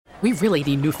We really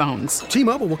need new phones.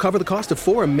 T-Mobile will cover the cost of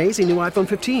 4 amazing new iPhone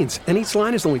 15s, and each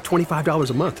line is only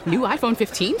 $25 a month. New iPhone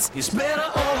 15s? It's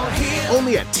better over here.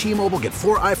 Only at T-Mobile, get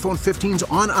 4 iPhone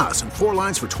 15s on us and 4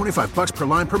 lines for $25 per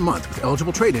line per month with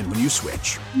eligible trade-in when you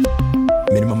switch.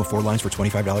 Minimum of 4 lines for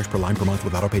 $25 per line per month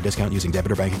with autopay discount using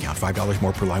debit or bank account. $5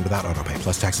 more per line without autopay,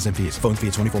 plus taxes and fees. Phone fee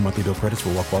at 24 monthly bill credits for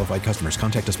well-qualified customers.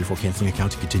 Contact us before canceling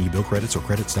account to continue bill credits or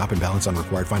credit stop and balance on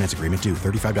required finance agreement due.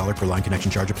 $35 per line connection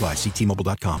charge applies. See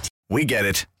T-Mobile.com. We get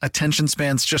it. Attention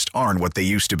spans just aren't what they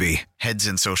used to be. Heads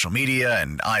in social media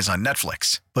and eyes on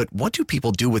Netflix. But what do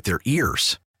people do with their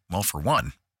ears? Well, for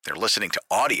one, they're listening to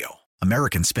audio.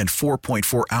 Americans spend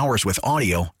 4.4 hours with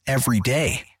audio every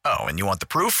day. Oh, and you want the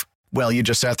proof? Well, you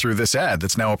just sat through this ad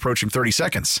that's now approaching 30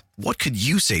 seconds. What could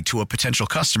you say to a potential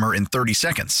customer in 30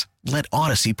 seconds? Let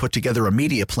Odyssey put together a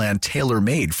media plan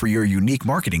tailor-made for your unique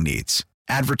marketing needs.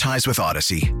 Advertise with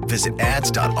Odyssey. Visit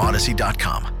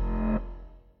ads.odyssey.com.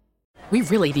 We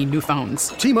really need new phones.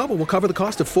 T-Mobile will cover the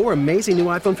cost of 4 amazing new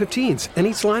iPhone 15s, and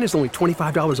each line is only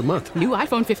 $25 a month. New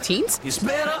iPhone 15s? It's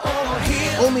better over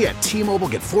here. Only at T-Mobile,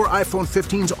 get 4 iPhone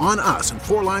 15s on us and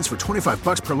 4 lines for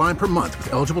 $25 per line per month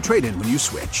with eligible trade-in when you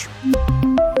switch.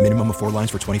 Minimum of 4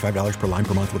 lines for $25 per line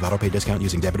per month with autopay discount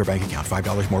using debit or bank account.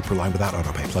 $5 more per line without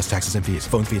autopay, plus taxes and fees.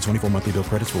 Phone fee at 24 monthly bill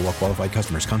credits for well-qualified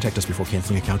customers. Contact us before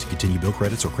canceling account to continue bill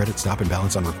credits or credit stop and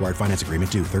balance on required finance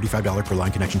agreement due. $35 per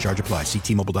line connection charge applies. See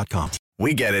T-Mobile.com.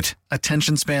 We get it.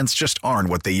 Attention spans just aren't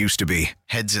what they used to be.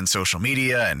 Heads in social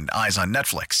media and eyes on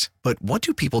Netflix. But what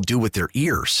do people do with their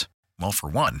ears? Well, for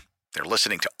one, they're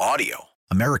listening to audio.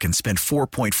 Americans spend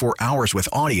 4.4 hours with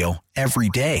audio every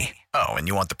day. Oh, and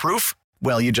you want the proof?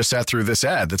 Well, you just sat through this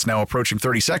ad that's now approaching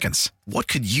 30 seconds. What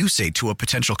could you say to a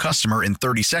potential customer in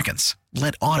 30 seconds?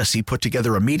 Let Odyssey put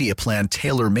together a media plan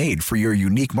tailor-made for your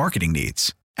unique marketing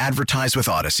needs. Advertise with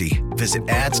Odyssey. Visit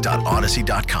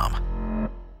ads.odyssey.com.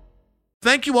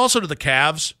 Thank you also to the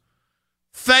Cavs.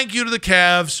 Thank you to the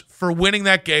Cavs for winning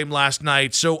that game last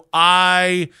night. So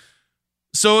it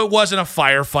wasn't a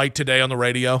firefight today on the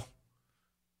radio.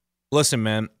 Listen,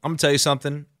 man, I'm going to tell you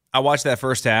something. I watched that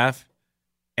first half,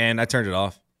 and I turned it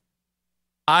off.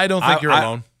 I don't think you're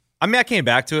alone. I mean, I came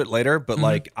back to it later,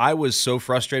 but, I was so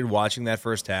frustrated watching that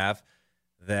first half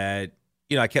that,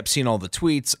 I kept seeing all the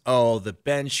tweets. Oh, the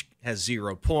bench has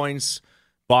 0 points.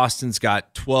 Boston's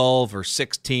got 12 or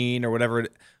 16 or whatever.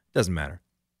 It doesn't matter.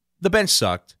 The bench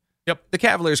sucked. Yep. The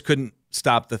Cavaliers couldn't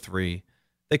stop the three.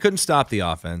 They couldn't stop the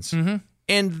offense. Mm-hmm.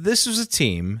 And this was a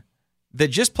team that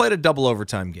just played a double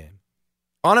overtime game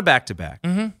on a back-to-back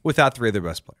without 3 of their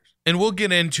best players. And we'll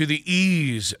get into the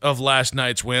ease of last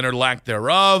night's win or lack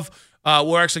thereof.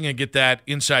 We're actually going to get that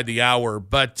inside the hour.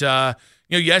 But,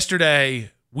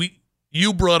 yesterday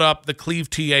you brought up the Cleve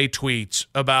TA tweets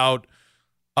about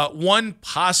one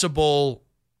possible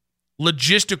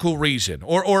logistical reason,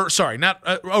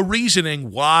 a reasoning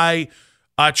why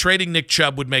trading Nick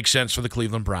Chubb would make sense for the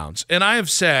Cleveland Browns. And I have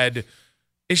said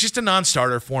it's just a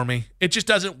non-starter for me. It just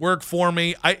doesn't work for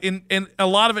me. And a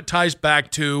lot of it ties back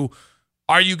to,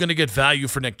 are you going to get value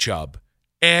for Nick Chubb?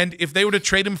 And if they were to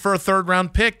trade him for a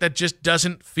third-round pick, that just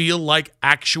doesn't feel like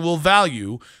actual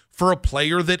value for a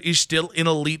player that is still an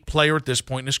elite player at this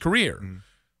point in his career.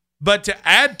 But to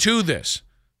add to this,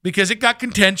 because it got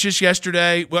contentious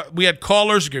yesterday. We had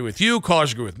callers agree with you,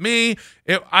 callers agree with me.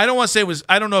 I don't want to say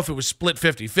I don't know if it was split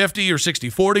 50-50 or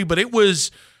 60-40, but it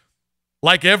was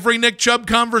like every Nick Chubb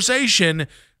conversation,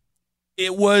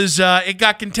 it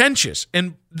got contentious.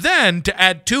 And then to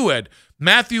add to it,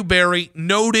 Matthew Berry,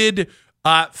 noted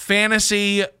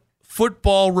fantasy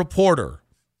football reporter.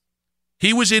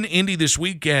 He was in Indy this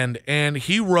weekend, and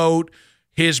he wrote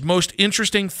his most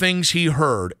interesting things he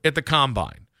heard at the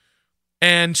Combine.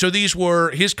 And so these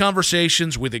were his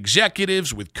conversations with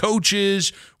executives, with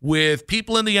coaches, with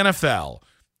people in the NFL.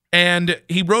 And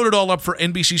he wrote it all up for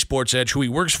NBC Sports Edge, who he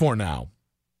works for now.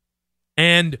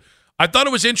 And I thought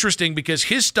it was interesting because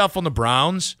his stuff on the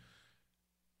Browns,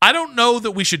 I don't know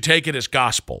that we should take it as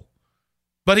gospel,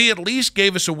 but he at least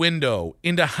gave us a window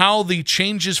into how the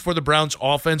changes for the Browns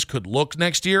offense could look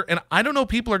next year. And I don't know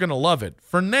people are going to love it.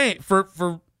 For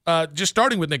just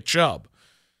starting with Nick Chubb.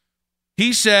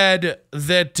 He said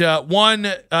that,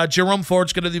 Jerome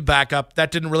Ford's going to be backup. That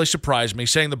didn't really surprise me,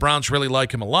 saying the Browns really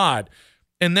like him a lot.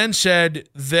 And then said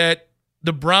that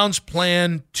the Browns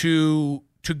plan to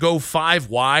go 5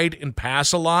 wide and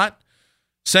pass a lot,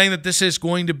 saying that this is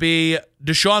going to be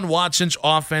Deshaun Watson's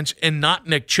offense and not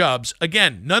Nick Chubb's.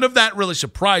 Again, none of that really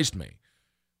surprised me.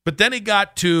 But then he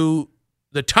got to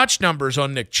the touch numbers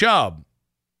on Nick Chubb,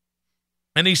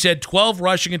 and he said 12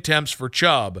 rushing attempts for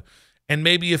Chubb and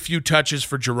maybe a few touches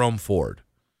for Jerome Ford.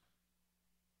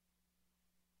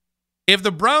 If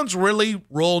the Browns really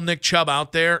roll Nick Chubb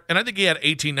out there, and I think he had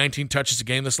 18, 19 touches a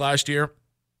game this last year,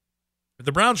 if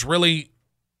the Browns really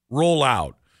roll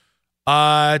out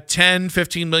 $10,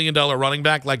 $15 million running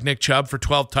back like Nick Chubb for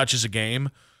 12 touches a game,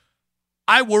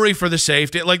 I worry for the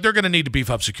safety. Like, they're going to need to beef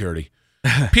up security.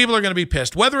 People are going to be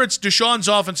pissed. Whether it's Deshaun's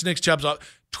offense, Nick Chubb's offense,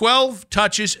 12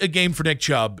 touches a game for Nick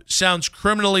Chubb sounds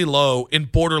criminally low and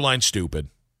borderline stupid.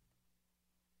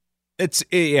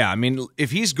 I mean, if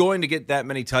he's going to get that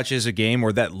many touches a game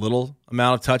or that little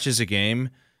amount of touches a game,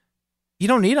 you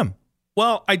don't need him.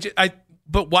 Well,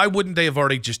 but why wouldn't they have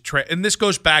already just and this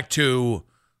goes back to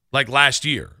like last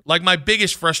year. Like, my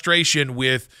biggest frustration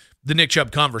with the Nick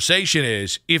Chubb conversation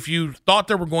is if you thought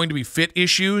there were going to be fit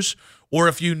issues or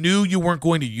if you knew you weren't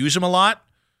going to use him a lot,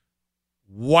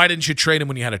 why didn't you trade him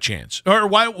when you had a chance? Or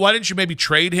why didn't you maybe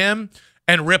trade him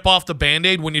and rip off the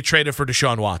Band-Aid when you traded for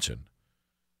Deshaun Watson?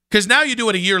 Because now you do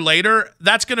it a year later,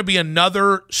 that's going to be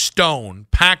another stone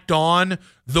packed on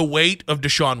the weight of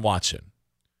Deshaun Watson.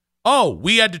 Oh,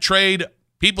 we had to trade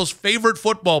people's favorite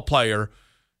football player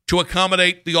to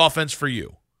accommodate the offense for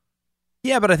you.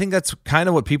 Yeah, but I think that's kind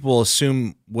of what people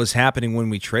assume was happening when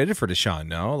we traded for Deshaun,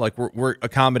 no? Like, we're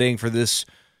accommodating for this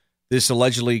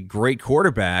allegedly great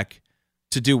quarterback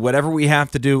to do whatever we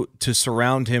have to do to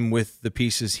surround him with the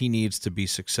pieces he needs to be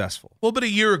successful. Well, but a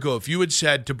year ago, if you had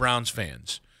said to Browns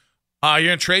fans, you're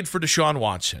going to trade for Deshaun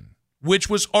Watson, which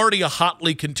was already a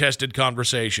hotly contested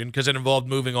conversation because it involved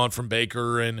moving on from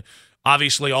Baker and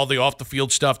obviously all the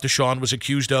off-the-field stuff Deshaun was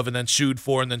accused of and then sued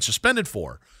for and then suspended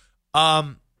for.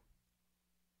 That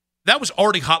was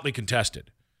already hotly contested.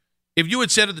 If you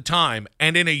had said at the time,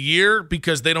 and in a year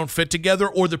because they don't fit together,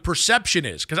 or the perception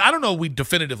is, because I don't know, we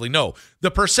definitively know,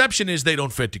 the perception is they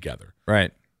don't fit together.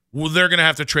 Right. Well, they're going to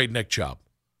have to trade Nick Chubb.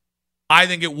 I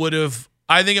think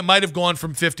it might have gone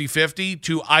from 50-50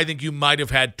 to I think you might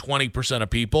have had 20% of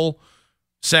people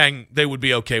saying they would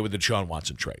be okay with the Deshaun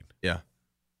Watson trade. Yeah.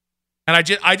 And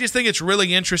I just think it's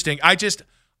really interesting. I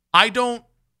don't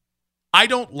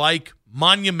like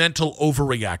monumental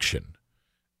overreaction.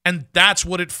 And that's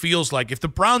what it feels like. If the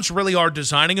Browns really are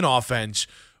designing an offense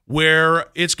where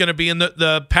it's going to be in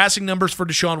the passing numbers for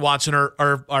Deshaun Watson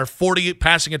are 40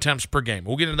 passing attempts per game.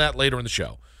 We'll get into that later in the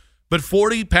show. But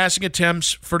 40 passing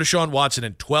attempts for Deshaun Watson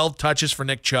and 12 touches for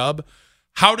Nick Chubb,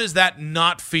 how does that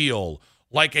not feel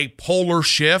like a polar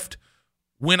shift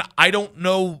when I don't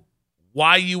know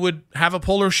why you would have a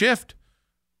polar shift?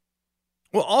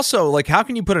 Well, also, like, how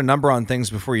can you put a number on things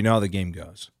before you know how the game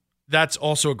goes? That's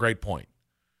also a great point.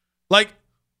 Like,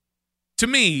 to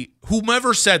me,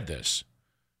 whomever said this,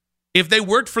 if they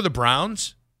worked for the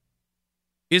Browns,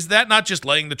 is that not just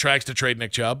laying the tracks to trade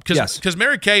Nick Chubb? Yes. Because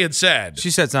Mary Kay had said...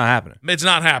 She said it's not happening. It's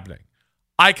not happening.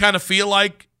 I kind of feel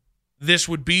like this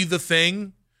would be the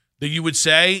thing that you would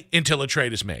say until a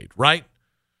trade is made, right?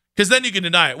 Because then you can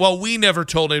deny it. Well, we never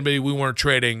told anybody we weren't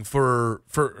trading or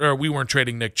we weren't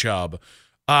trading Nick Chubb.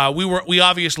 We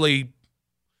obviously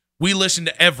listened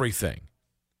to everything.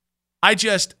 I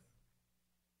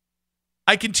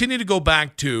continue to go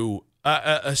back to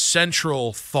a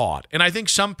central thought, and I think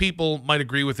some people might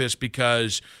agree with this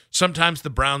because sometimes the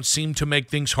Browns seem to make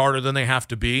things harder than they have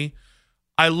to be.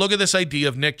 I look at this idea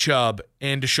of Nick Chubb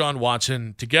and Deshaun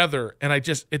Watson together, and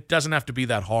it doesn't have to be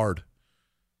that hard.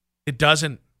 It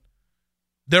doesn't.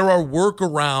 There are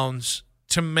workarounds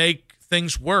to make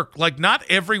things work. Like, not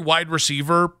every wide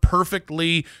receiver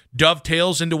perfectly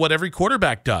dovetails into what every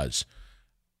quarterback does,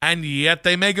 and yet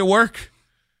they make it work.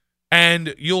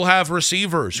 And you'll have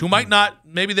receivers who might not,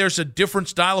 maybe there's a different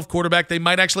style of quarterback they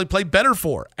might actually play better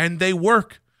for, and they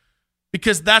work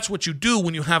because that's what you do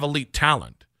when you have elite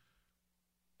talent.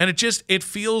 And it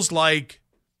feels like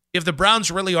if the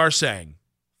Browns really are saying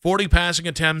 40 passing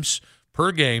attempts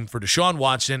per game for Deshaun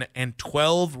Watson and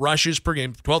 12 rushes per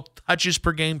game, 12 touches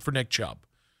per game for Nick Chubb,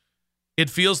 it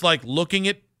feels like looking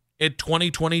at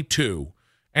 2022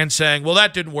 and saying, well,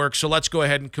 that didn't work, so let's go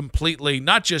ahead and completely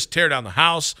not just tear down the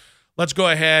house, let's go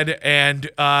ahead and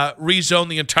rezone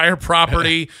the entire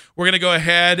property. We're going to go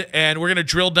ahead and we're going to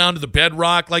drill down to the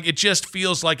bedrock. Like, it just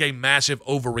feels like a massive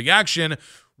overreaction,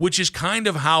 which is kind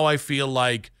of how I feel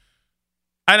like.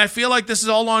 And I feel like this is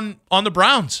all on the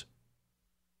Browns.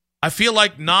 I feel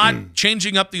like not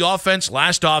changing up the offense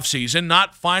last offseason,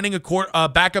 not finding a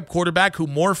backup quarterback who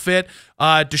more fit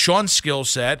Deshaun's skill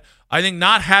set. I think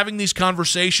not having these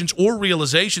conversations or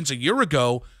realizations a year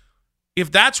ago, if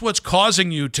that's what's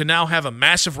causing you to now have a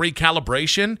massive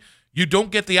recalibration, you don't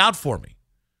get the out for me.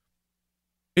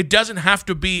 It doesn't have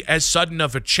to be as sudden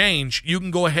of a change. You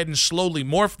can go ahead and slowly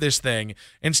morph this thing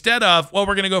instead of, well,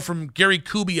 we're going to go from Gary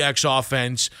Kubiak's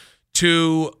offense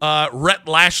to Rhett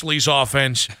Lashley's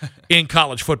offense in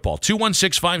college football.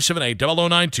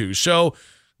 216-578-0092. So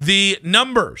the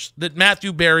numbers that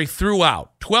Matthew Berry threw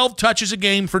out, 12 touches a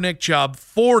game for Nick Chubb,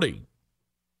 40.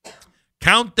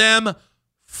 Count them,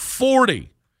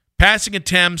 40 passing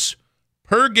attempts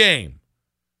per game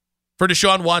for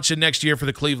Deshaun Watson next year for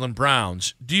the Cleveland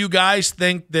Browns. Do you guys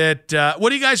think that what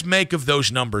do you guys make of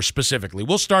those numbers specifically?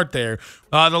 We'll start there.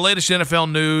 The latest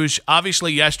NFL news,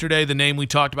 obviously yesterday the name we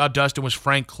talked about, Dustin, was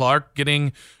Frank Clark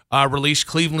getting released.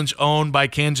 Cleveland's owned by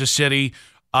Kansas City.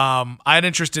 I had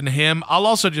interest in him. I'll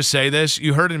also just say this.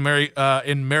 You heard in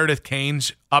Meredith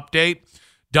Kane's update,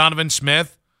 Donovan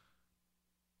Smith.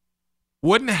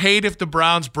 Wouldn't hate if the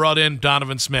Browns brought in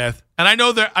Donovan Smith. And I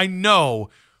know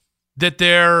that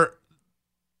they're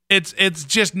it's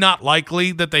just not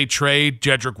likely that they trade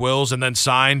Jedrick Wills and then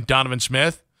sign Donovan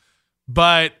Smith.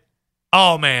 But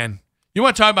oh man, you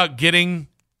want to talk about getting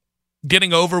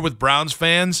over with Browns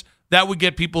fans? That would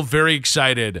get people very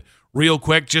excited real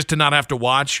quick, just to not have to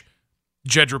watch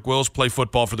Jedrick Wills play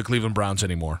football for the Cleveland Browns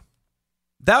anymore.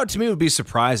 That, to me, would be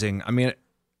surprising. I mean,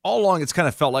 all along it's kind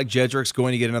of felt like Jedrick's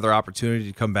going to get another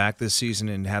opportunity to come back this season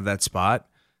and have that spot.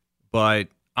 But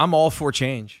I'm all for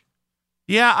change.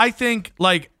 Yeah, I think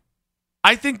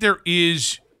there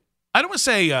is, I don't want to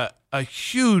say a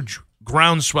huge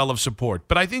groundswell of support,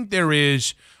 but I think there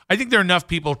are enough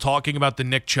people talking about the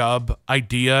Nick Chubb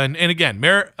idea. And again,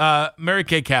 Mary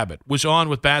Kay Cabot was on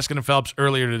with Baskin and Phelps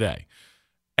earlier today.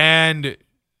 And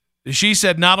she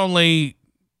said not only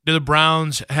do the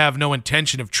Browns have no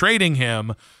intention of trading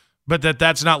him, but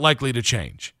that's not likely to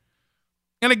change.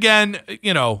 And again,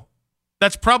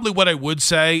 that's probably what I would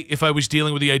say if I was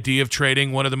dealing with the idea of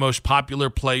trading one of the most popular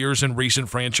players in recent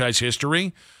franchise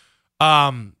history. So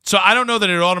I don't know that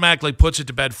it automatically puts it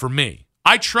to bed for me.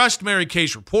 I trust Mary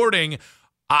Kay's reporting.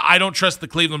 I don't trust the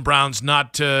Cleveland Browns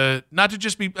not to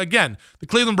just be, again, the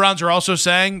Cleveland Browns are also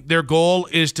saying their goal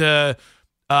is to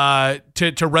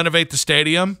renovate the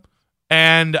stadium,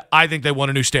 and I think they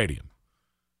want a new stadium.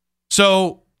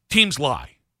 So teams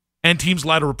lie, and teams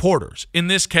lie to reporters. In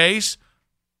this case,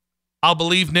 I'll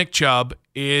believe Nick Chubb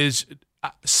is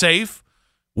safe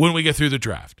when we get through the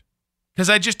draft, because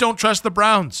I just don't trust the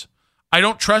Browns. I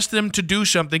don't trust them to do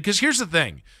something, because here's the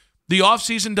thing. The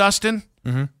offseason, Dustin,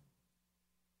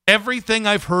 everything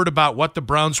I've heard about what the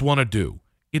Browns want to do,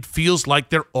 it feels like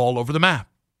they're all over the map.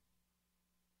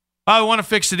 I want to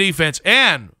fix the defense,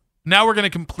 and now we're going to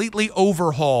completely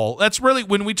overhaul. That's really,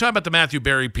 when we talk about the Matthew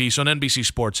Berry piece on NBC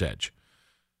Sports Edge,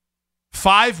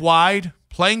 5 wide,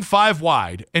 playing 5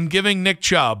 wide, and giving Nick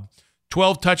Chubb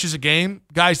 12 touches a game.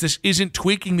 Guys, this isn't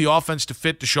tweaking the offense to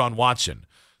fit Deshaun Watson.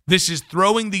 This is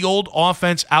throwing the old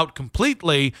offense out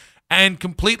completely and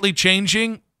completely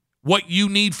changing what you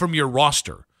need from your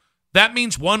roster. That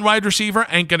means one wide receiver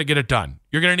ain't going to get it done.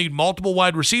 You're going to need multiple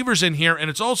wide receivers in here, and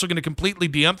it's also going to completely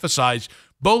de-emphasize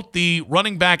both the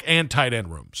running back and tight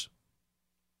end rooms.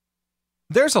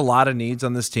 There's a lot of needs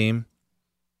on this team.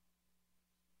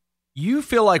 You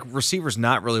feel like receiver's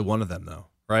not really one of them, though,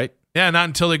 right? Yeah, not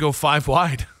until they go 5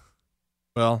 wide.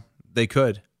 Well, they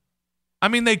could. I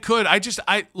mean, they could. It just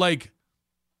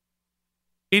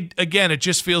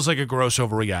feels like a gross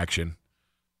overreaction.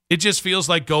 It just feels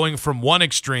like going from one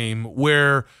extreme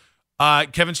where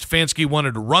Kevin Stefanski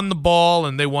wanted to run the ball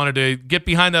and they wanted to get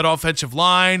behind that offensive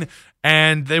line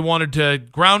and they wanted to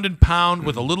ground and pound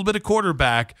with a little bit of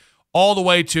quarterback, all the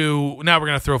way to now we're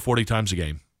going to throw 40 times a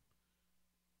game.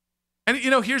 And,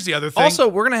 here's the other thing. Also,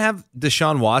 we're going to have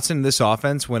Deshaun Watson in this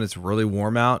offense when it's really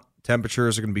warm out.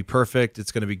 Temperatures are going to be perfect.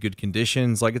 It's going to be good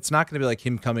conditions. Like, it's not going to be like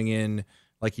him coming in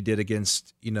like he did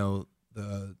against,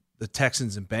 the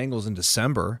Texans and Bengals in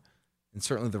December, and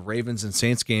certainly the Ravens and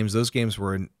Saints games. Those games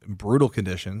were in brutal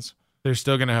conditions. They're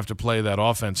still going to have to play that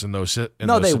offense in those situations.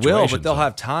 No, they will, but they'll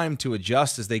have time to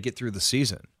adjust as they get through the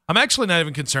season. I'm actually not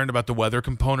even concerned about the weather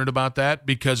component about that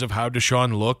because of how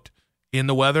Deshaun looked in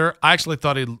the weather. I actually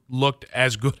thought he looked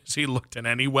as good as he looked in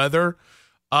any weather.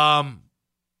 I'm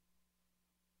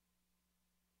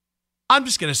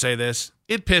just going to say this.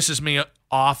 It pisses me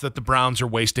off that the Browns are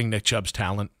wasting Nick Chubb's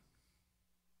talent.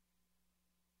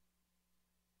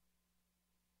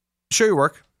 Show your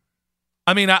work.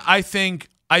 I mean, I think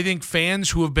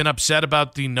fans who have been upset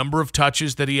about the number of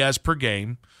touches that he has per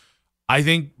game, I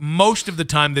think most of the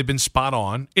time they've been spot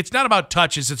on. It's not about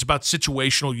touches, it's about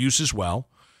situational use as well.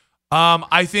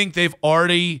 I think the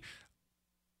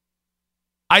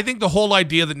whole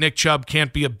idea that Nick Chubb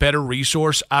can't be a better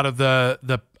resource out of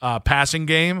the passing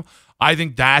game, I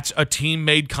think that's a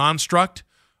team-made construct.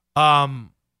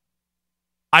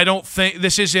 I don't think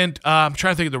this isn't. I'm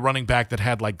trying to think of the running back that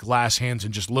had like glass hands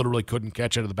and just literally couldn't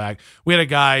catch out of the back. We had a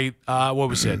guy. What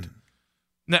was it?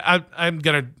 I'm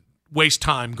gonna waste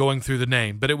time going through the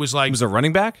name, but it was like It was a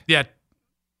running back? yeah.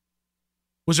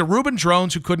 Was it Reuben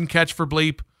Drones who couldn't catch for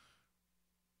bleep?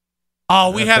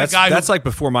 Oh, we had a guy. That's like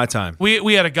before my time.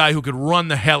 We had a guy who could run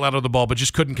the hell out of the ball, but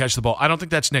just couldn't catch the ball. I don't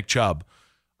think that's Nick Chubb.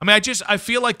 I mean, I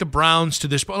feel like the Browns to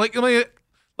this point. Like,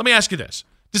 let me ask you this: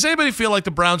 does anybody feel like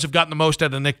the Browns have gotten the most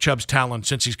out of Nick Chubb's talent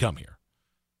since he's come here?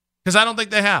 Because I don't think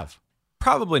they have.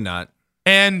 Probably not.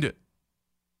 And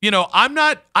I'm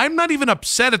not even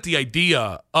upset at the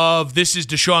idea of this is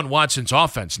Deshaun Watson's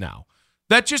offense now.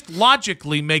 That just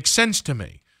logically makes sense to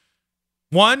me.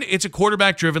 One, it's a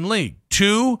quarterback-driven league.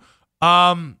 Two,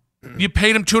 you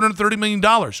paid him $230 million.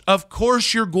 Of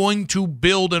course you're going to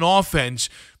build an offense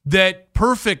that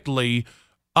perfectly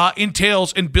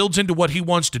entails and builds into what he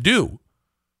wants to do.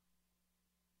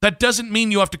 That doesn't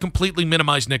mean you have to completely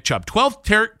minimize Nick Chubb. 12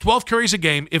 carries a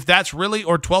game, if that's really,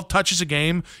 or 12 touches a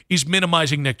game, is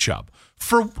minimizing Nick Chubb.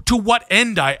 To what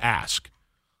end, I ask?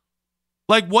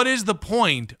 Like, what is the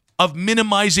point of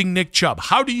minimizing Nick Chubb?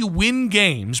 How do you win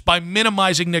games by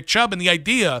minimizing Nick Chubb? And the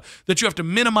idea that you have to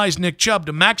minimize Nick Chubb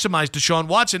to maximize Deshaun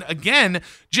Watson, again,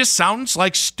 just sounds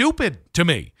like stupid to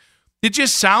me. It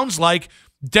just sounds like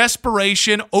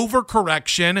desperation,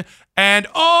 overcorrection, and,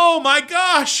 oh my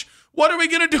gosh, what are we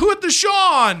going to do with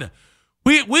Deshaun?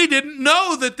 We didn't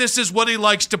know that this is what he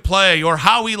likes to play or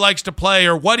how he likes to play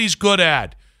or what he's good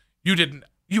at.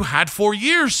 You had 4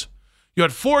 years. You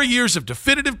had 4 years of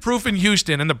definitive proof in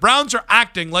Houston, and the Browns are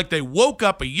acting like they woke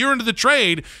up a year into the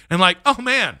trade and like, oh,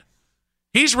 man,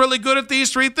 he's really good at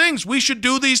these three things. We should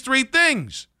do these three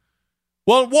things.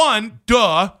 Well, one,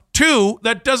 duh. Two,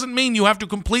 that doesn't mean you have to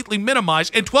completely minimize,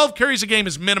 and 12 carries a game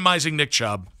is minimizing Nick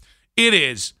Chubb. It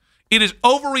is. It is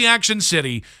overreaction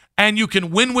city, and you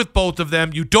can win with both of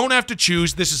them. You don't have to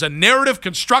choose. This is a narrative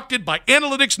constructed by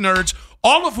analytics nerds,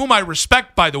 all of whom I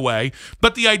respect, by the way.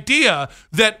 But the idea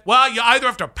that, well, you either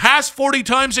have to pass 40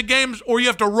 times a game or you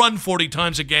have to run 40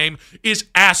 times a game is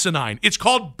asinine. It's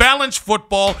called balanced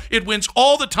football. It wins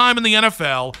all the time in the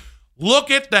NFL. Look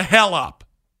it the hell up.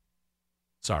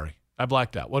 Sorry, I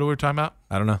blacked out. What are we talking about?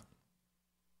 I don't know.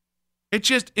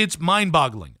 It's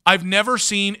mind-boggling. I've never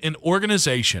seen an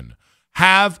organization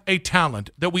have a talent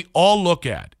that we all look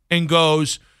at and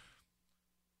goes,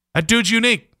 that dude's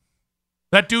unique.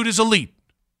 That dude is elite.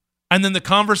 And then the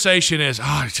conversation is,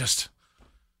 I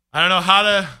don't know how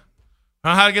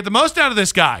to get the most out of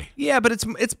this guy. Yeah, but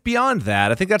it's beyond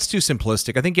that. I think that's too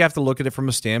simplistic. I think you have to look at it from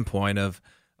a standpoint of,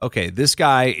 okay, this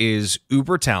guy is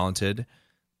uber talented,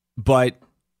 but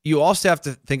you also have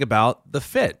to think about the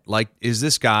fit. Like, is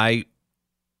it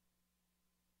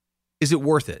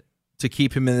worth it to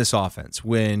keep him in this offense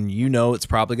when you know it's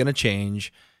probably going to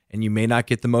change and you may not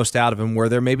get the most out of him, where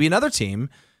there may be another team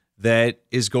that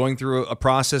is going through a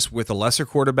process with a lesser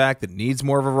quarterback that needs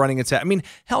more of a running attack? I mean,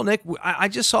 hell, Nick, I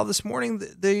just saw this morning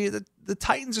the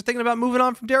Titans are thinking about moving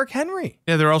on from Derrick Henry.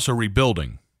 Yeah, they're also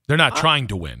rebuilding. They're not trying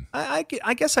to win. I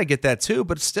guess I get that too,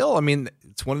 but still, I mean,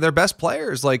 it's one of their best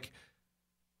players. Like,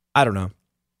 I don't know.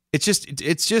 It's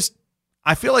just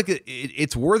I feel like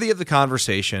it's worthy of the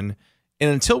conversation. And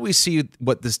until we see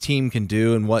what this team can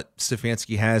do and what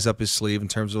Stefanski has up his sleeve in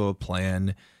terms of a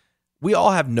plan, we all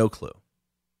have no clue.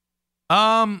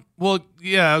 Well,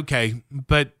 yeah, okay.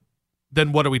 But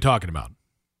then what are we talking about?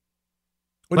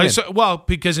 Because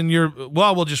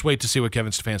we'll just wait to see what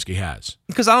Kevin Stefanski has.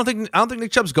 Because I don't think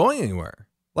Nick Chubb's going anywhere.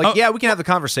 Like, yeah, we can have the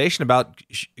conversation about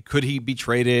could he be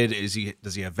traded?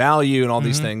 Does he have value and all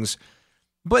these things?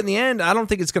 But in the end, I don't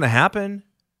think it's going to happen.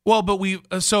 Well,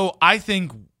 but so I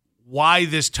think why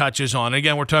this touches on,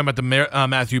 again, we're talking about the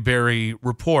Matthew Berry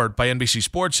report by NBC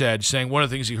Sports Edge, saying one of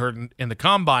the things he heard in the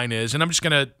combine is, and I'm just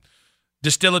going to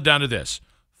distill it down to this,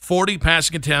 40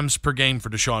 passing attempts per game for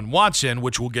Deshaun Watson,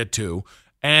 which we'll get to,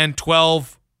 and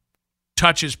 12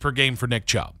 touches per game for Nick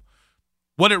Chubb.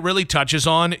 What it really touches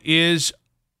on is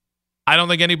I don't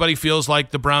think anybody feels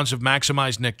like the Browns have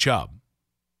maximized Nick Chubb.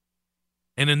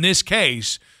 And in this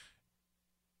case,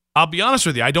 I'll be honest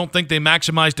with you, I don't think they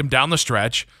maximized him down the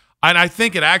stretch. And I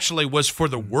think it actually was for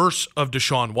the worse of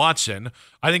Deshaun Watson.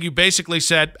 I think you basically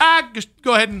said, just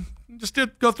go ahead and just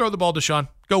go throw the ball, Deshaun.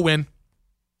 Go win.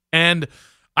 And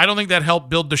I don't think that helped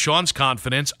build Deshaun's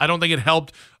confidence. I don't think it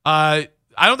helped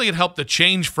the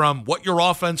change from what your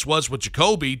offense was with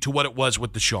Jacoby to what it was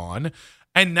with Deshaun.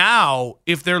 And now,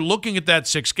 if they're looking at that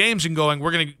 6 games and going,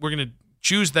 we're gonna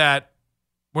choose that,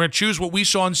 we're gonna choose what we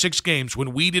saw in 6 games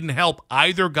when we didn't help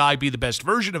either guy be the best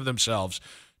version of themselves,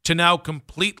 to now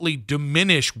completely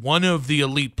diminish one of the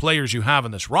elite players you have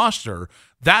in this roster,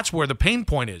 that's where the pain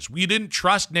point is. We didn't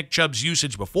trust Nick Chubb's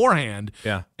usage beforehand,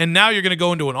 and now you're going to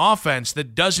go into an offense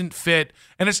that doesn't fit.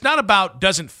 And it's not about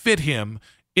doesn't fit him.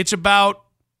 It's about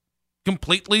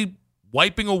completely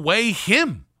wiping away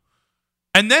him.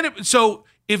 And then, so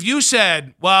if you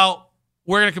said, well,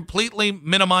 we're going to completely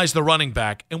minimize the running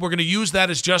back, and we're going to use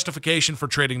that as justification for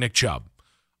trading Nick Chubb,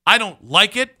 I don't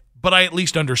like it, but I at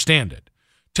least understand it.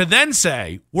 To then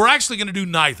say, we're actually going to do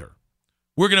neither.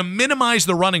 We're going to minimize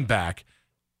the running back,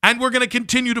 and we're going to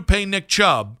continue to pay Nick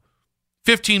Chubb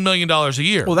 $15 million a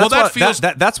year. Well,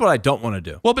 that's what I don't want to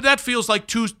do. Well, but that feels like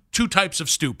two types of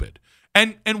stupid.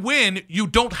 And when you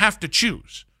don't have to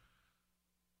choose.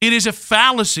 It is a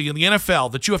fallacy in the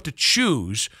NFL that you have to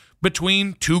choose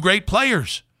between two great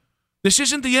players. This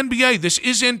isn't the NBA. This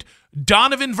isn't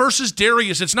Donovan versus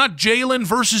Darius. It's not Jalen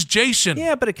versus Jason.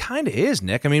 Yeah, but it kind of is,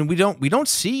 Nick. I mean, we don't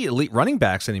see elite running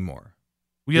backs anymore.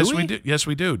 Yes, we do. Yes,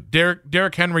 we do.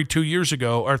 Derrick Henry 2 years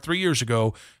ago or 3 years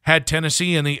ago had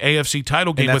Tennessee in the AFC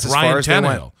title game with Ryan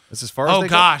Tannehill. That's as far as they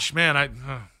go. Gosh, man,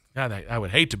 I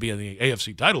would hate to be in the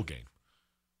AFC title game.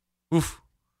 Oof.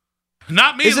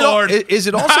 Not me, Lord. Is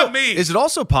it also not me. Is it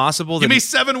also possible that give me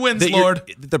 7 wins, Lord?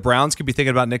 The Browns could be thinking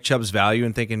about Nick Chubb's value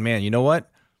and thinking, man, you know what?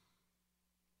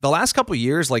 The last couple of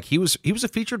years, like he was a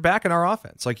featured back in our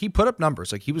offense. Like he put up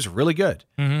numbers. Like he was really good.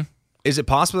 Mm-hmm. Is it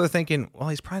possible they're thinking, well,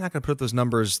 he's probably not going to put up those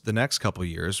numbers the next couple of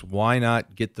years. Why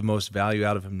not get the most value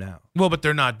out of him now? Well, but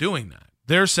they're not doing that.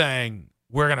 They're saying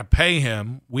we're going to pay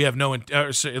him. We have no.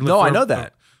 I know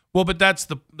that. Well, but that's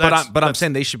the. I'm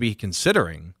saying they should be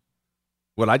considering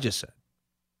what I just said.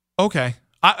 Okay.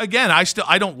 I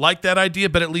don't like that idea,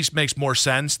 but at least makes more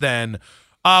sense than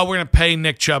we're going to pay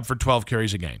Nick Chubb for 12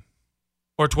 carries a game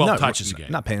or 12 touches a game.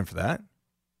 Not paying for that.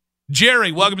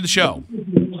 Jerry, welcome to the show.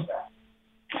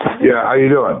 Yeah, how you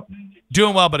doing?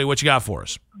 Doing well, buddy. What you got for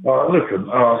us? Listen,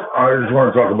 I just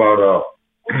want to talk about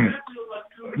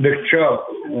Nick Chubb.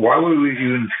 Why would we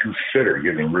even consider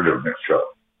getting rid of Nick Chubb?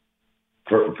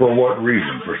 For what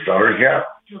reason? For salary cap?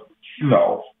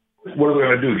 No. What are we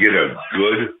going to do? Get a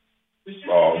good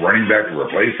running back to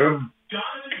replace him?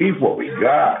 Keep what we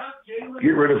got. Get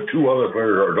rid of two other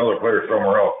players or another player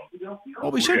somewhere else.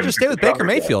 Well, we should have just stayed with Baker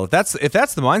Mayfield. If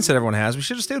that's the mindset everyone has, we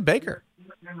should have stayed with Baker.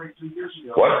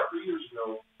 What?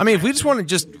 I mean, if we just want to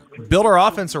just build our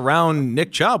offense around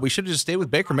Nick Chubb, we should have just stayed with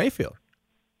Baker Mayfield.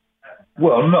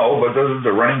 Well, no, but doesn't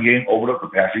the running game open up the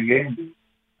passing game?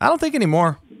 I don't think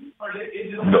anymore.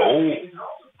 No.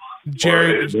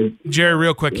 Jerry,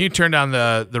 real quick, can you turn down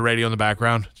the radio in the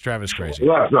background? It's driving us crazy.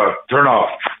 Turn off.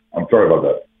 I'm sorry about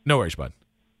that. No worries, bud.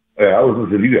 Yeah, I was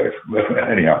listening to you guys.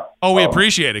 Anyhow. Oh, we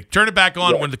appreciate it. Turn it back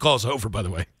on when the call's over, by the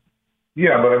way.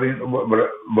 Yeah, but I mean,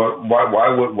 but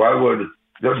why would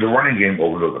the running game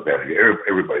open up the passing game?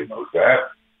 Everybody knows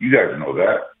that. You guys know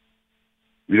that.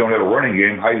 If you don't have a running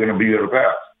game, how are you going to be able to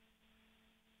pass?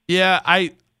 Yeah,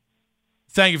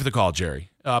 thank you for the call, Jerry.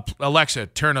 Alexa,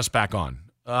 turn us back on.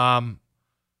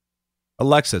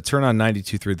 Alexa, turn on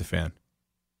 92.3 The Fan.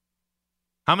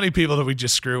 How many people did we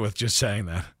just screw with just saying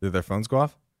that? Did their phones go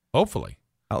off? Hopefully.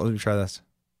 Let me try this.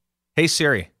 Hey,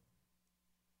 Siri.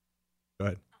 Go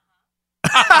ahead.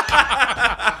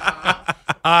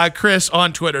 Chris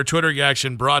on Twitter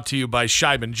reaction brought to you by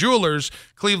Scheiben Jewelers,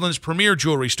 Cleveland's premier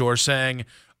jewelry store, saying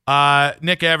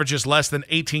Nick averages less than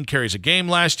 18 carries a game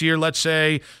last year. Let's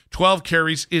say 12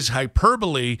 carries is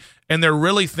hyperbole, and they're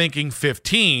really thinking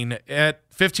 15. At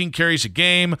 15 carries a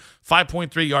game,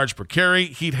 5.3 yards per carry,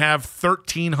 he'd have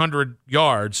 1,300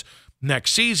 yards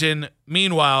next season.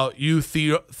 Meanwhile, you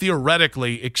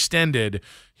theoretically extended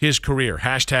his career.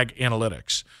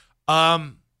 #analytics.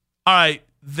 All right,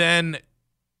 then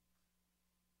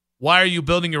why are you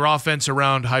building your offense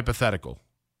around hypothetical?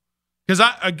 Because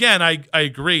I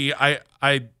agree.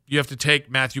 You have to take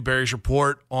Matthew Berry's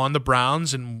report on the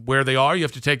Browns and where they are. You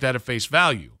have to take that at face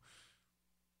value.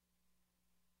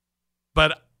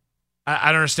 But I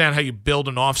don't understand how you build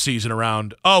an offseason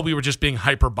around, we were just being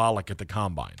hyperbolic at the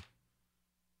combine.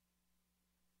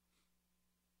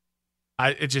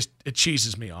 It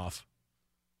cheeses me off.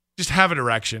 Just have a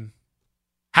direction.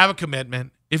 Have a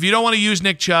commitment. If you don't want to use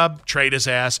Nick Chubb, trade his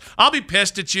ass. I'll be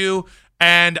pissed at you,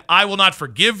 and I will not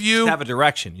forgive you. Have a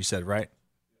direction, you said, right?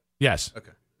 Yes.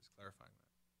 Okay. Just clarifying.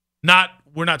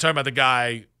 We're not talking about the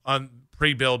guy on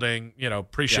pre-building,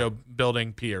 pre-show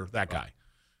building Pierre, that guy.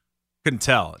 Couldn't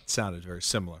tell. It sounded very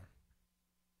similar.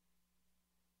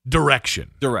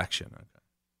 Direction. Okay.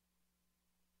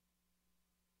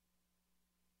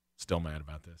 Still mad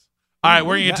about this. All right,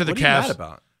 we're going to get to the Cavs. What are you mad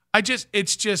about? I just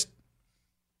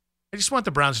want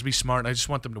the Browns to be smart, and I just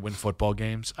want them to win football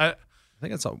games.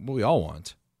 think that's what we all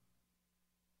want.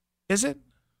 Is it?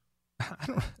 I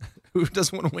don't. Who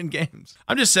doesn't want to win games?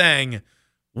 I'm just saying,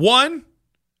 one,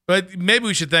 but maybe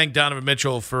we should thank Donovan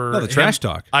Mitchell for the trash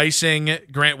talk. Icing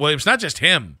Grant Williams. Not just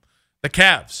him, the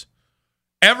Cavs.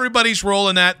 Everybody's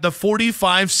rolling that. The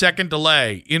 45-second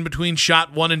delay in between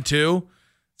shot 1 and 2.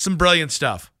 Some brilliant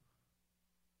stuff.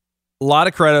 A lot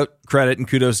of credit and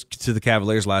kudos to the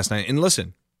Cavaliers last night. And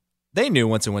listen, they knew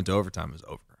once it went to overtime it was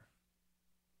over.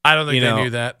 I don't think they knew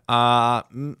that.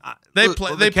 The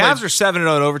Cavs are 7-0 in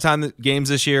overtime games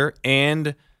this year,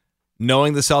 and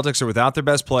knowing the Celtics are without their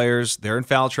best players, they're in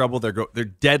foul trouble, they're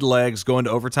dead legs going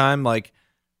to overtime. Like,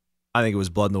 I think it was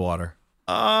blood in the water.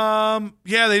 Yeah,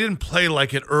 they didn't play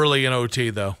like it early in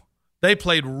OT though. They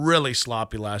played really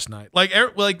sloppy last night.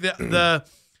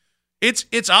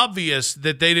 It's obvious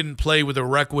that they didn't play with a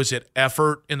requisite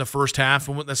effort in the first half,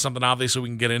 and that's something obviously we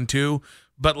can get into.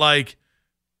 But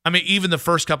even the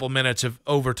first couple minutes of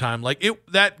overtime,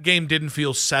 that game didn't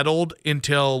feel settled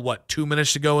until 2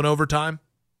 minutes to go in overtime.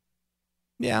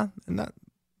 Yeah,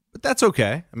 but that's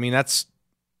okay. I mean, that's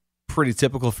pretty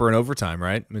typical for an overtime,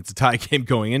 right? I mean, it's a tie game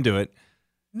going into it.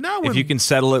 No, if you can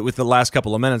settle it with the last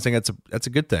couple of minutes, I think that's a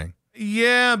good thing.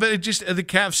 Yeah, but the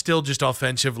Cavs still just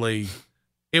offensively,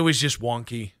 it was just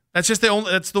wonky. That's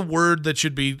the word that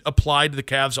should be applied to the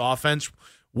Cavs offense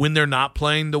when they're not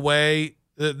playing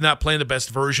not playing the best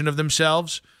version of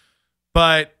themselves.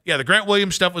 But yeah, the Grant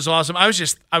Williams stuff was awesome. I was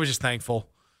just thankful.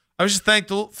 I was just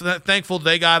thankful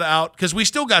they got out, because we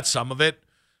still got some of it.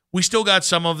 We still got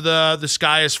some of the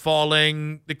sky is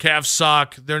falling, the Cavs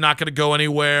suck, they're not going to go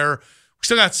anywhere. We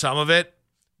still got some of it.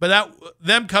 But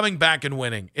them coming back and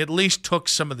winning at least took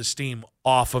some of the steam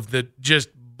off of the just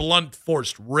blunt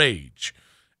forced rage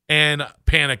and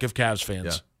panic of Cavs fans.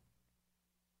 Yeah.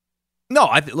 No,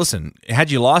 listen,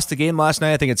 had you lost the game last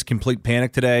night, I think it's complete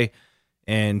panic today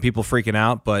and people freaking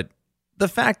out. But the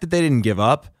fact that they didn't give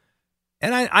up,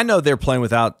 and I know they're playing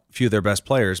without a few of their best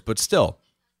players, but still,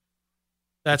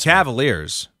 that's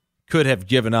Cavaliers could have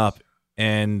given up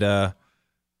and,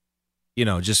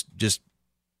 just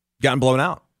gotten blown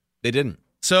out. They didn't.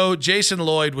 So Jason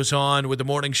Lloyd was on with the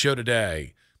morning show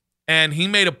today, and he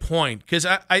made a point, because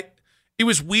it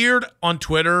was weird on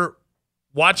Twitter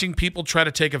watching people try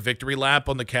to take a victory lap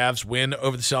on the Cavs win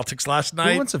over the Celtics last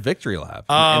night. Who wants a victory lap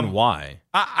and why?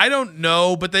 I don't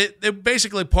know, but they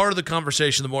basically, part of the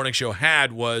conversation the morning show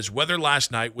had was whether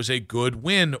last night was a good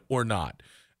win or not.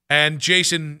 And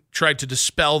Jason tried to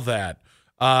dispel that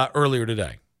earlier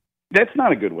today. That's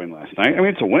not a good win last night. I mean,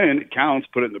 it's a win. It counts.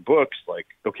 Put it in the books.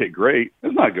 Okay, great.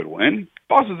 It's not a good win.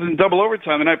 Boston's in double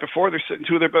overtime the night before. They're sitting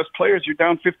two of their best players. You're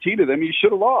down 15 to them. You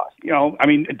should have lost.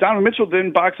 Donovan Mitchell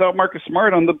didn't box out Marcus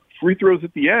Smart on the free throws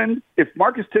at the end. If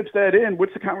Marcus tips that in,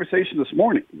 what's the conversation this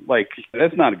morning?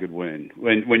 That's not a good win.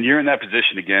 When you're in that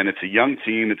position again, it's a young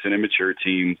team. It's an immature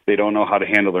team. They don't know how to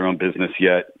handle their own business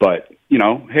yet. But,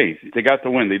 hey, they got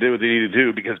the win. They did what they needed to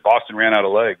do because Boston ran out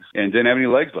of legs and didn't have any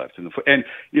legs left. I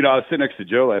was sitting next to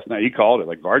Joe last night. He called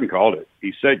it. Varden called it.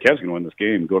 He said, Cavs going to win this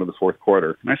game, go to the fourth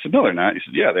quarter. And I said, no, they're not. He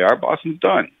said, yeah, they are. Boston's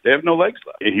done. They have no legs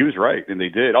left. And he was right, and they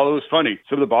did. Although it was funny,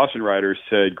 some of the Boston writers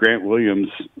said Grant Williams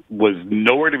was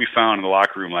nowhere to be found in the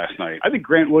locker room last night. I think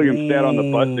Grant Williams sat on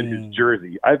the bus in his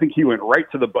jersey. I think he went right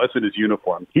to the bus in his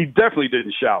uniform. He definitely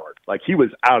didn't shower. He was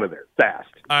out of there fast.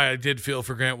 I did feel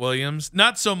for Grant Williams.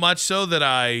 Not so much so that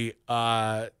I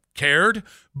cared,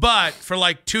 but for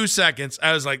 2 seconds,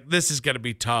 I was like, this is going to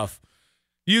be tough.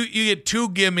 You get 2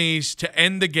 gimmies to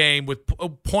end the game with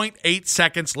 0.8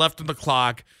 seconds left on the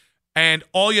clock, and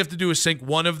all you have to do is sink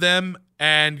one of them,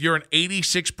 and you're an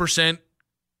 86%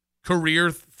 career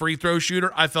free throw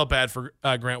shooter. I felt bad for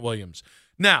Grant Williams.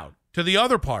 Now, to the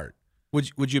other part.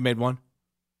 Would you have made one?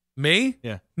 Me?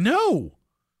 Yeah. No.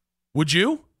 Would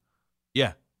you?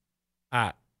 Yeah.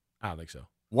 I don't think so.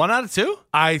 1 out of 2?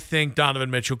 I think Donovan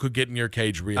Mitchell could get in your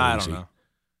cage real I easy. don't know.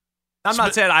 I'm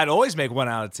not saying I'd always make 1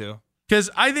 out of 2. Because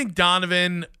I think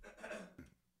Donovan,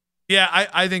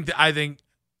 I think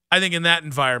in that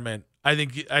environment,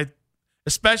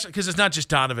 especially because it's not just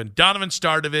Donovan. Donovan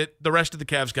started it. The rest of the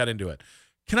Cavs got into it.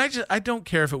 I don't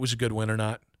care if it was a good win or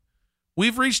not.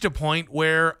 We've reached a point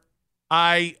where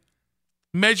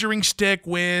measuring stick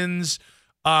wins,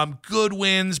 good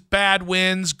wins, bad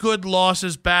wins, good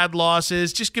losses, bad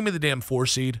losses. Just give me the damn 4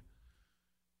 seed.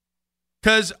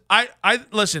 Because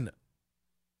listen,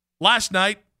 last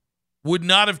night would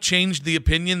not have changed the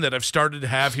opinion that I've started to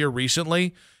have here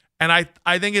recently. And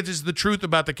I think it is the truth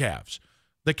about the Cavs.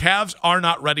 The Cavs are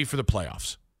not ready for the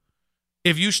playoffs.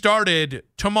 If you started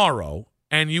tomorrow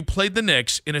and you played the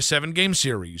Knicks in a 7-game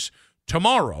series,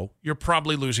 tomorrow you're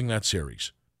probably losing that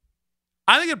series.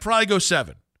 I think it'd probably go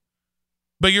 7.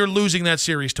 But you're losing that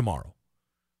series tomorrow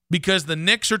because the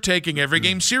Knicks are taking every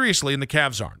game seriously and the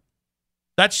Cavs aren't.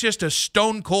 That's just a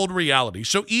stone-cold reality.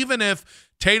 So even if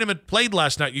Tatum had played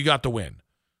last night, you got the win.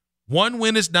 One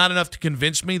win is not enough to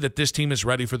convince me that this team is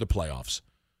ready for the playoffs.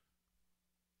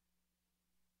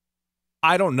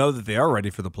 I don't know that they are ready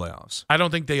for the playoffs. I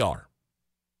don't think they are.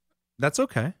 That's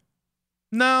okay.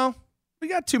 No. We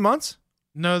got 2 months.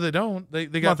 No, they don't. They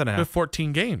got Month and a half.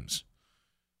 14 games.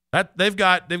 They've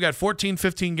got 14,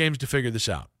 15 games to figure this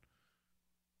out.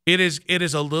 It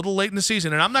is a little late in the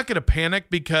season, and I'm not going to panic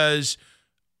because,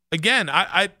 again,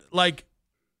 I like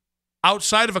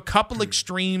outside of a couple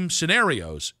extreme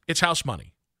scenarios, it's house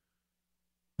money.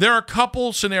 There are a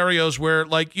couple scenarios where,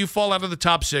 like, you fall out of the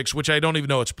top 6, which I don't even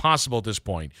know it's possible at this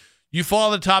point. You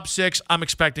fall out of the top 6, I'm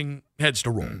expecting heads to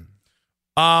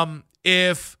roll.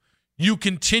 If you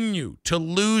continue to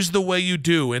lose the way you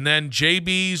do, and then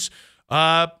JB's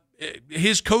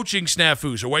his coaching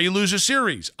snafus, or where you lose a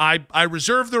series, I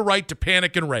reserve the right to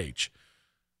panic and rage.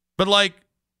 But, like,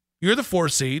 you're the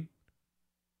 4th seed.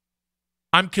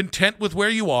 I'm content with where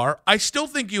you are. I still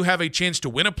think you have a chance to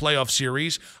win a playoff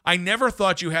series. I never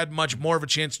thought you had much more of a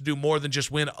chance to do more than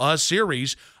just win a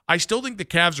series. I still think the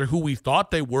Cavs are who we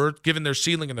thought they were, given their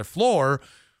ceiling and their floor,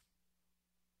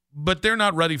 but they're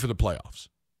not ready for the playoffs.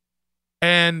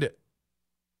 And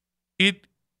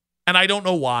I don't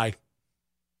know why.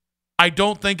 I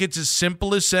don't think it's as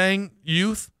simple as saying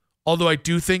youth, although I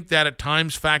do think that at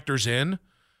times factors in.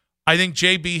 I think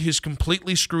JB has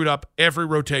completely screwed up every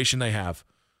rotation they have.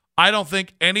 I don't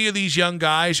think any of these young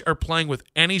guys are playing with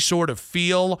any sort of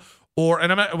feel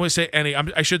and I'm not going to say any,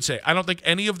 I should say, I don't think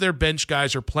any of their bench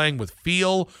guys are playing with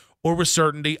feel or with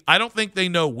certainty. I don't think they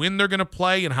know when they're going to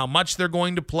play and how much they're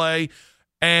going to play.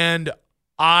 And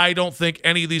I don't think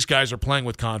any of these guys are playing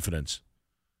with confidence.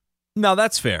 No,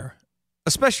 that's fair.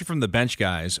 Especially from the bench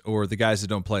guys or the guys that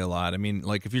don't play a lot. I mean,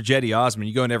 like if you're Jetty Osman,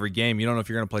 you go in every game, you don't know if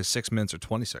you're going to play 6 minutes or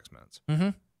 26 minutes. Mm-hmm.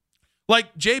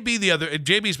 Like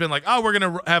JB's been like, oh, we're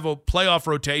going to have a playoff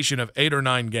rotation of 8 or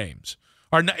 9 games,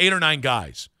 or 8 or 9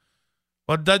 guys.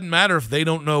 Well, it doesn't matter if they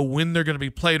don't know when they're going to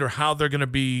be played or how they're going to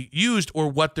be used or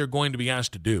what they're going to be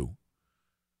asked to do.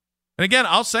 And again,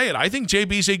 I'll say it. I think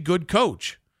JB's a good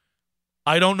coach.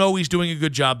 I don't know he's doing a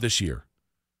good job this year.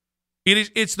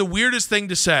 It's the weirdest thing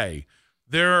to say.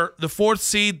 They're the 4th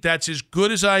seed. That's as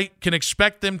good as I can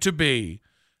expect them to be.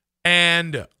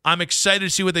 And I'm excited to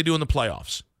see what they do in the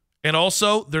playoffs. And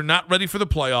also, they're not ready for the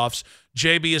playoffs.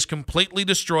 JB has completely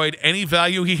destroyed any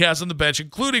value he has on the bench,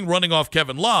 including running off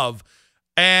Kevin Love.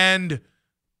 And,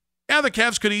 yeah, the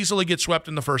Cavs could easily get swept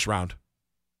in the first round.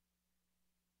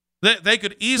 They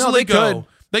could easily go.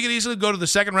 They could easily go to the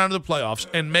second round of the playoffs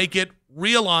and make it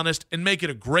real honest and make it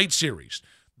a great series.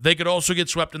 They could also get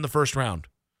swept in the first round.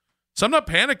 So I'm not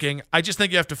panicking. I just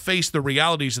think you have to face the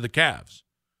realities of the Cavs.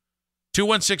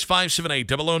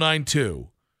 216-578-0092.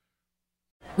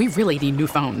 We really need new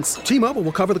phones. T-Mobile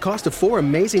will cover the cost of 4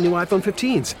 amazing new iPhone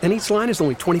 15s, and each line is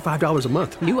only $25 a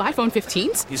month. New iPhone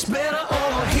 15s? It's better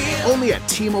over here. Only at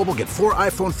T-Mobile, get 4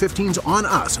 iPhone 15s on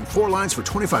us and 4 lines for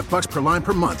 $25 per line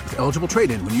per month with eligible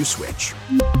trade-in when you switch.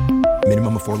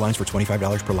 Minimum of 4 lines for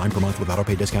 $25 per line per month with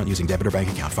autopay discount using debit or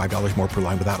bank account. $5 more per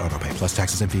line without autopay, plus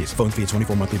taxes and fees. Phone fee at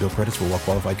 24 monthly bill credits for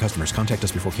well-qualified customers. Contact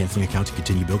us before canceling account to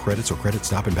continue bill credits or credit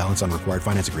stop and balance on required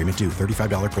finance agreement due.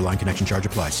 $35 per line connection charge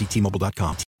applies. See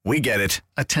T-Mobile.com. We get it.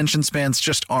 Attention spans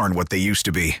just aren't what they used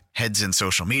to be. Heads in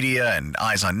social media and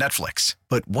eyes on Netflix.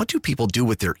 But what do people do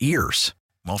with their ears?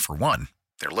 Well, for one,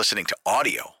 they're listening to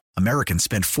audio. Americans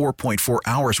spend 4.4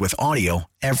 hours with audio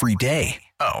every day.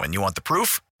 Oh, and you want the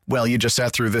proof? Well, you just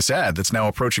sat through this ad that's now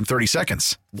approaching 30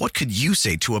 seconds. What could you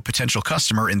say to a potential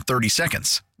customer in 30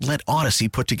 seconds? Let Odyssey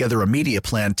put together a media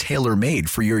plan tailor-made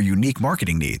for your unique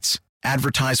marketing needs.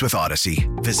 Advertise with Odyssey.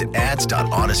 Visit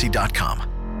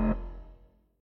ads.odyssey.com.